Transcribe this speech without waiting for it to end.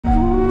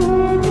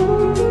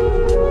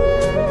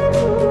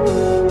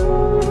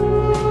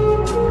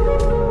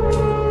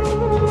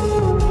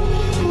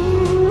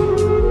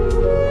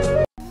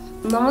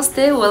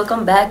नमस्ते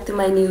welcome back to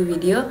my new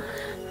video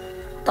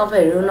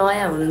तपाईहरु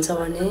नयाँ हुनुहुन्छ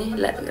भने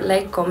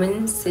लाइक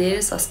कमेन्ट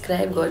शेयर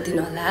सब्स्क्राइब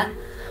गरिदिनु होला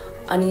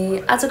अनि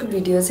आजको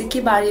भिडियो चाहिँ के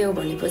बारे हो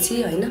भनेपछि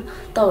हैन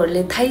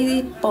तपाईहरुले थाहै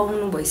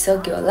पाउनु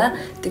भइसक्यो होला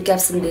त्यो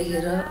क्याप्सन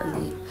देखेर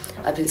अनि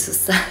अबिल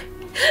सुस्सा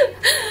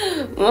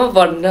म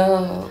भन्न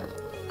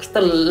कस्तो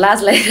लाज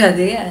लागिरहेको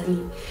थियो अनि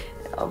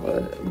अब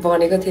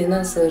भनेको थिएन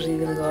सो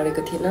रिभिल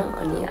गरेको थिएन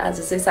अनि आज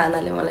चाहिँ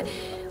सानाले मलाई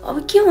अब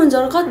के हुन्छ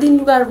र कति दिन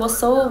लुगाएर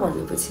बस्छौ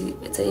भनेपछि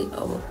चाहिँ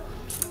अब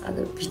आज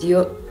भिडियो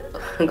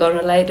गर्न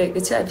लागिरहेको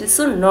छु अहिले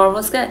सो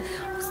नर्भस क्या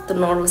कस्तो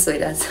नर्भस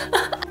भइरहेछ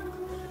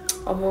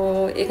अब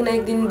एक न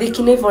एक दिन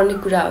देखि नै पर्ने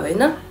कुरा हो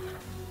हैन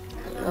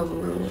अब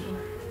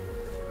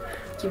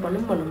के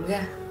भनौं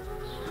क्या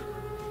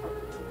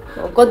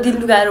कति दिन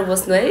लुगाएर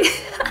बस्नु है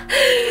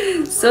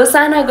सो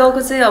साना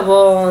गएको चाहिँ अब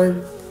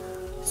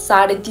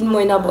 3.5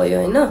 महिना भयो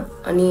हैन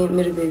अनि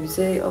मेरो बेबी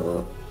चाहिँ अब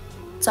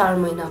 4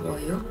 महिना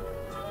भयो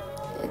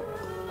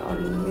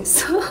अनि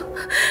सो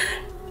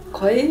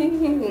खै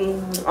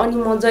अनि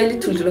म जहिले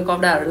ठुल्ठुलो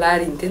कपडाहरु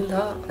लाएर हिँड्थे नि त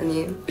अनि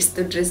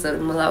यस्तो ड्रेसहरु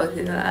म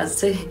लाउँथिन आज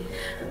चाहिँ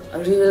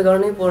रिभेल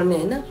गर्नै पर्ने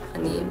हैन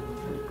अनि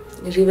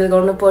रिभेल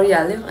गर्न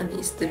परिहाल्यो अनि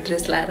यस्तो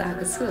ड्रेस लाएर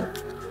आएको छु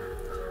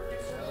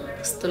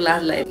कस्तो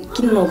लाज लाग्यो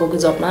किन नगएको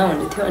जबमा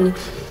भन्ने थियो अनि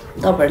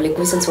तपाईहरुले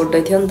क्वेशन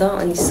सोध्दै थियो नि त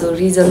अनि सो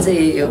रिजन चाहिँ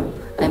यही हो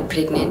आई एम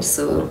प्रेग्नेन्ट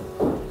सो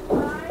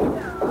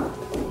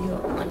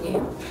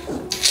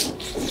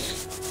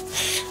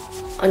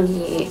अनि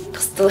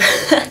कस्तो आई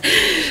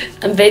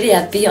एम भेरी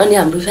ह्याप्पी अनि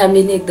हाम्रो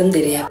फ्यामिली नै एकदम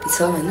धेरै ह्याप्पी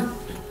छ हैन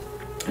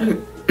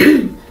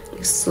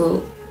सो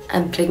आई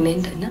एम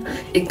प्रेग्नेन्ट हैन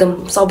एकदम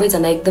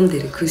सबैजना एकदम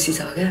धेरै खुसी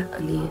छ क्या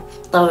अनि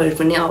तपाईहरु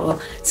पनि अब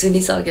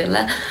सुनिसक्यो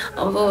होला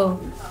अब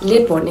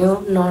लेट भन्यो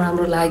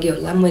नराम्रो लाग्यो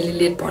होला मैले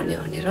लेट भन्यो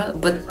भनेर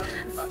बट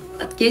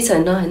केही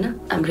छैन हैन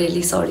I am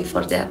really sorry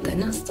for that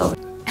हैन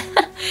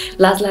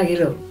लाज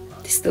लागेर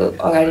त्यस्तो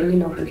अगाडि नै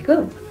नबोलेको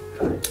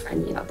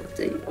अनि अब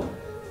चाहिँ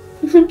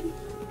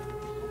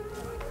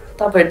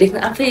तपाईहरु देख्न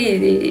आफै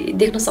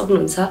देख्न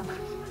सक्नुहुन्छ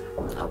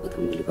अब त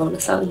मैले भन्न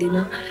सक्दिन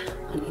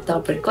अनि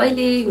तपाईहरु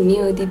कहिले हुने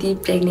हो दिदी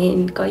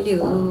प्रेग्नेन्ट कहिले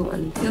हो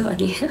भन्थ्यो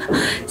अनि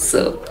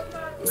सो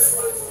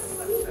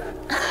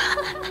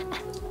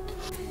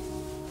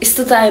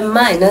यस्तो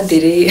टाइममा हैन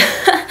धेरै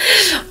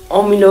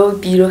अमिलो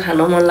पिरो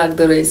खान मन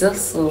लाग्दो रहेछ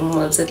सो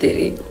म चाहिँ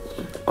धेरै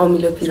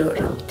अमिलो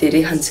पिरोहरु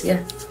धेरै खान्छु क्या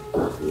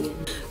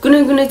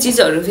कुनै कुनै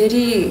चीजहरु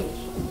फेरि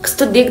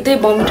कस्तो देख्दै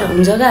बमिट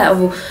हुन्छ क्या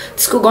अब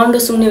त्यसको गन्ध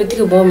सुन्ने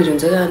बित्तिकै बमिट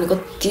हुन्छ क्या अनि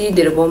कति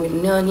धेरै बमिट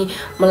हुने अनि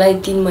मलाई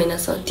 3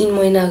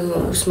 महिनाको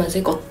उसमा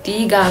चाहिँ कति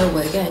गाह्रो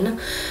भयो क्या हैन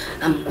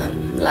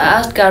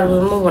लास्ट गाह्रो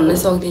भयो म भन्न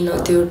सक्दिन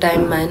त्यो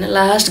टाइममा हैन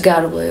लास्ट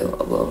गाह्रो भयो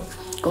अब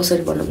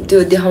कसरी भनौं त्यो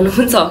देखाउन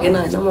पनि सकेन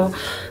हैन म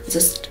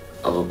जस्ट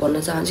अब भन्न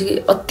चाहन्छु कि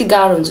अति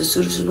गाह्रो हुन्छ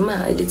सुरुमा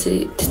अहिले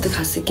चाहिँ त्यस्तो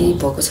खासै केही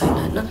भएको छैन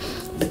हैन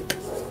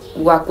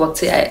वाक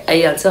चाहिँ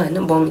आइहाल्छ हैन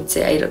बमिट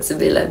चाहिँ आइरहेको छ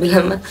बेला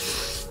बेलामा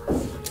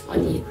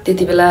अनि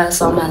त्यति बेला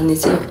सम्हाल्ने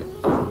चाहिँ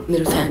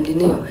मेरो फ्यामिली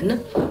नै हो हैन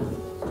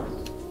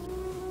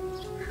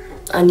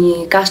अनि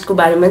कास्टको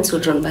बारेमा पनि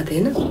सोध्रहनु भएको थियो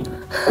हैन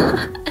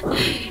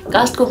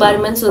कास्टको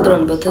बारेमा पनि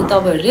सोध्रहनु भएको थियो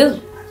तपाईहरुले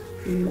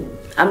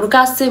हाम्रो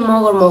कास्ट चाहिँ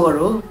मगर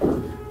हो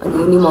अनि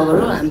उनी मगर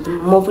हो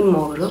म पनि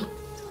मगर हो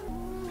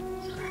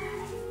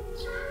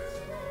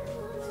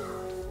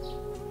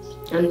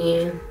अनि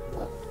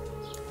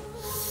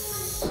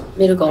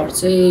मेरो घर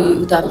चाहिँ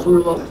उता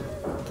पूर्व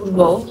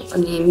हो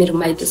अनि मेरो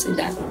माइत चाहिँ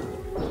दाङ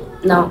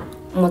न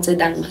म चाहिँ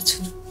दाङमा छु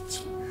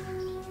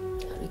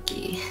अरु के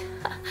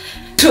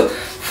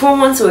 4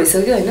 मन्थ्स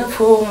भइसक्यो हैन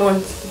 4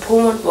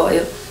 मन्थ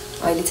भयो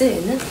अहिले चाहिँ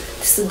हैन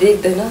त्यस्तो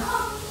देख्दैन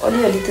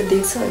अलिअलि त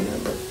देख्छ हैन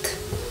बट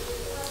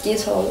के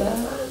छ होला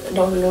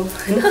डन्ट नो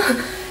हैन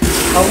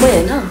ठाउँमै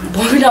हैन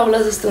बमिट आउला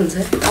जस्तो हुन्छ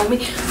ठाउँमै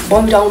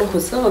बमिट आउन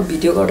खोज्छ अब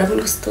भिडियो गर्दा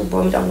पनि कस्तो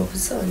बमिट आउन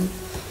खोज्छ अनि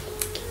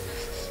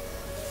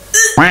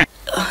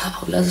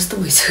आउला जस्तो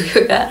भइसक्यो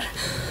यार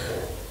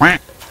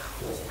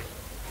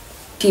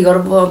फिगर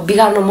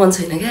बिगार्न मन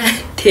छैन क्या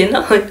थिएन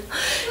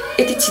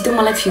यति छिटो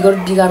मलाई फिगर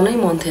बिगार्नै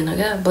मन थिएन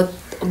क्या बट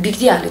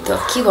बिग्रिहाल्यो त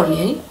के गर्ने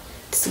है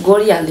त्यस्तो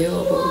गरिहाल्यो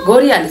अब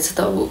गरिहालेछ त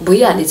अब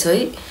भइहालेछ है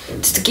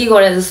त्यस्तो के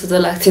गरे जस्तो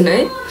त लाग्थेन है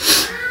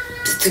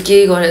त्यस्तो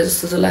केही गरे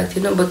जस्तो त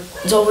लाग्थेन बट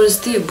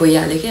जबरजस्ती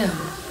भइहाल्यो क्या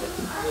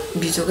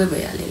बिचोकै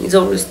भइहाल्यो नि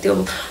जबरजस्ती अब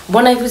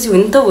बनाएपछि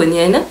हुने त हो नि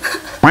हैन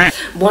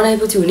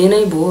बनाएपछि हुने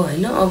नै भयो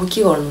हैन अब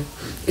के गर्नु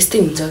यस्तै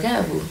हुन्छ क्या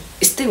अब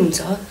यस्तै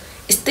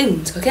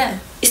हुन्छ क्या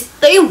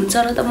यस्तै हुन्छ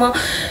र त म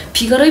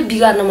फिगरै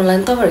बिगार्न मन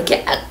लाग्यो तपाईहरु क्या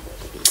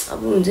अब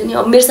हुन्छ नि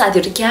अब मेरो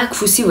साथीहरु क्या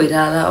खुसी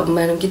भइराला अब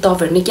मानौं कि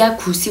तपाईहरु नि क्या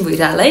खुसी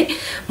भइराला है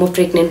म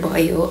प्रेग्नेन्ट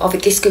भयो अब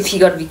त्यसको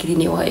फिगर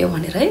बिग्रिने भयो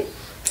भनेर है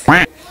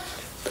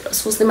तर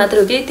सोच्ने मात्र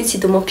हो कि यति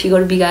छिटो म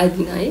फिगर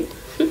बिगार्दिन है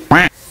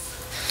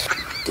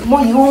म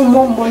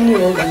बन्ने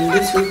हो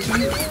भन्दैछु कि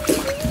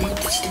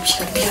यति छिटो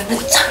फिगर बिगार्न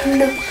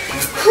चाहन्न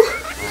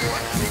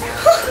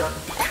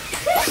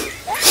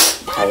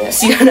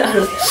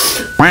सिगारेटहरु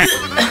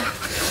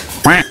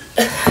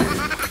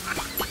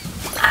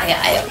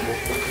आयो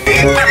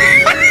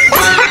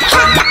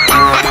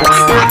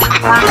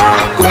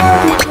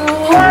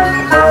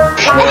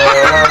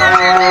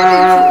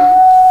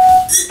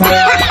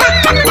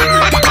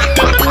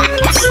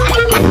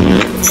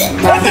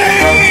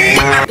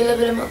बेला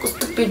बेलामा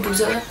कस्तो पेट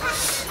दुख्छ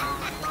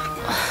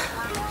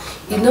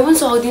हिँड्न पनि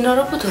सक्दिनँ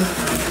र पो त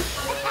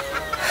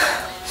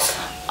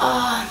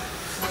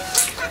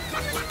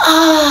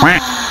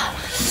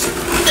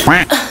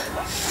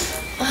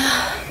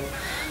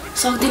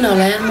सक्दिनँ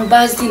होला यार म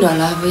बाँच्दिनँ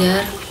होला अब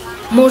यार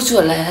मर्छु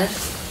होला यार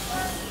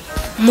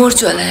म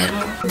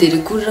धेरै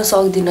कुर्न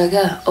सक्दिनँ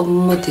क्या अब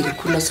म धेरै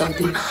कुर्न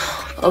सक्दिनँ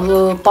अब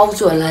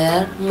पाउँछु होला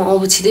यार म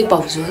अब छिटै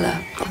पाउँछु होला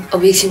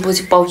अब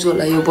एकछिनपछि पाउँछु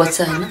होला यो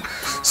बच्चा होइन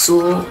सो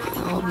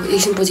अब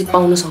एकछिनपछि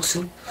पाउन सक्छु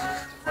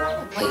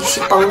म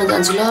एकछिन पाउन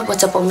जान्छु ल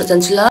बच्चा पाउन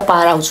जान्छु ल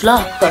पार आउँछु ल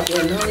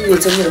होइन यो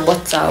चाहिँ मेरो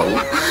बच्चा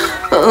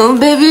हो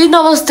बेबी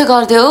नमस्ते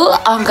गरिदेऊ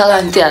अङ्कल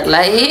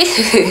आन्टीहरूलाई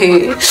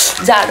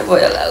जाडो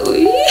भयो होला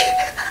उही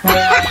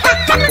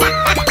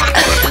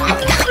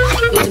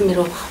यो चाहिँ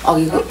मेरो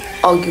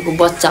अघिको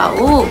बच्चा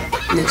हो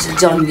मेरो चाहिँ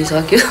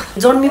जन्मिसक्यो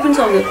जन्मि पनि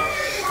सक्यो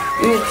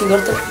यो फिगर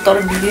त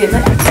तर बिग्रिएन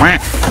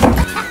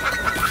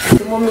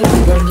मम्मी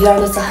फिगर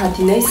बिगार्न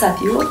चाहदिनँ है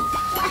साथी हो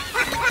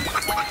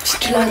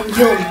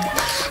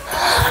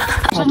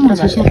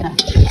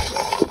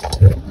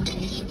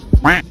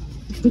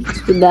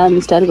दाम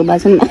स्टारको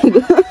भाषण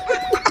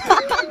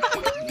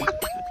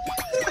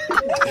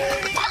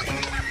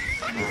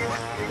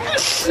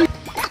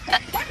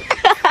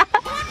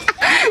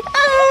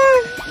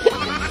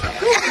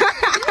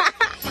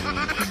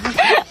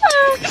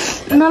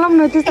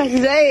नलाउनु त्यस्तो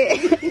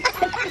चाहिँ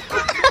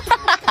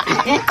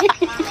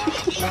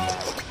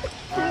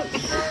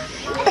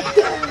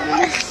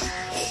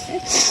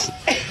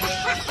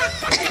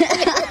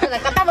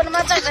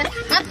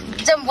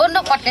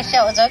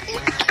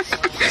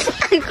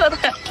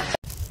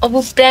अब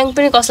प्र्याङ्क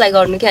पनि कसलाई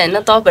गर्नु क्या होइन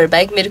तपाईँहरू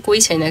बाहेक मेरो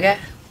कोही छैन क्या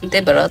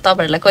त्यही भएर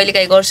तपाईँहरूलाई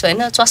कहिलेकाहीँ गर्छु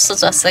होइन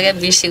चस्छ क्या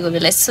बिर्सेको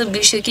बेला यसो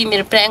बिर्स्यो कि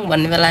मेरो प्र्याङ्क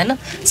भन्ने बेला होइन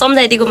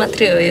सम्झाइदिएको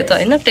मात्रै हो यो त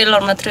होइन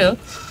ट्रेलर मात्रै हो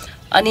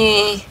अनि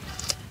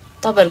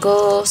तपाईँहरूको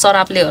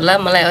सरापले होला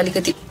मलाई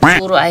अलिकति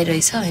ज्वरो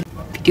आइरहेछ होइन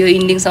भिडियो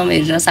इन्डिङसम्म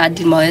हेरेर साथ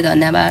दिनुभयो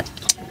धन्यवाद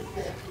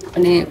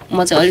अनि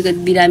म चाहिँ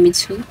अलिकति बिरामी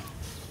छु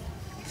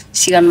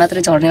सिगान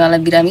मात्रै झर्नेवाला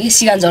बिरामी कि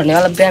सिगान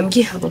झर्नेवाला बिरामी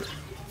कि अब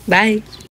बाई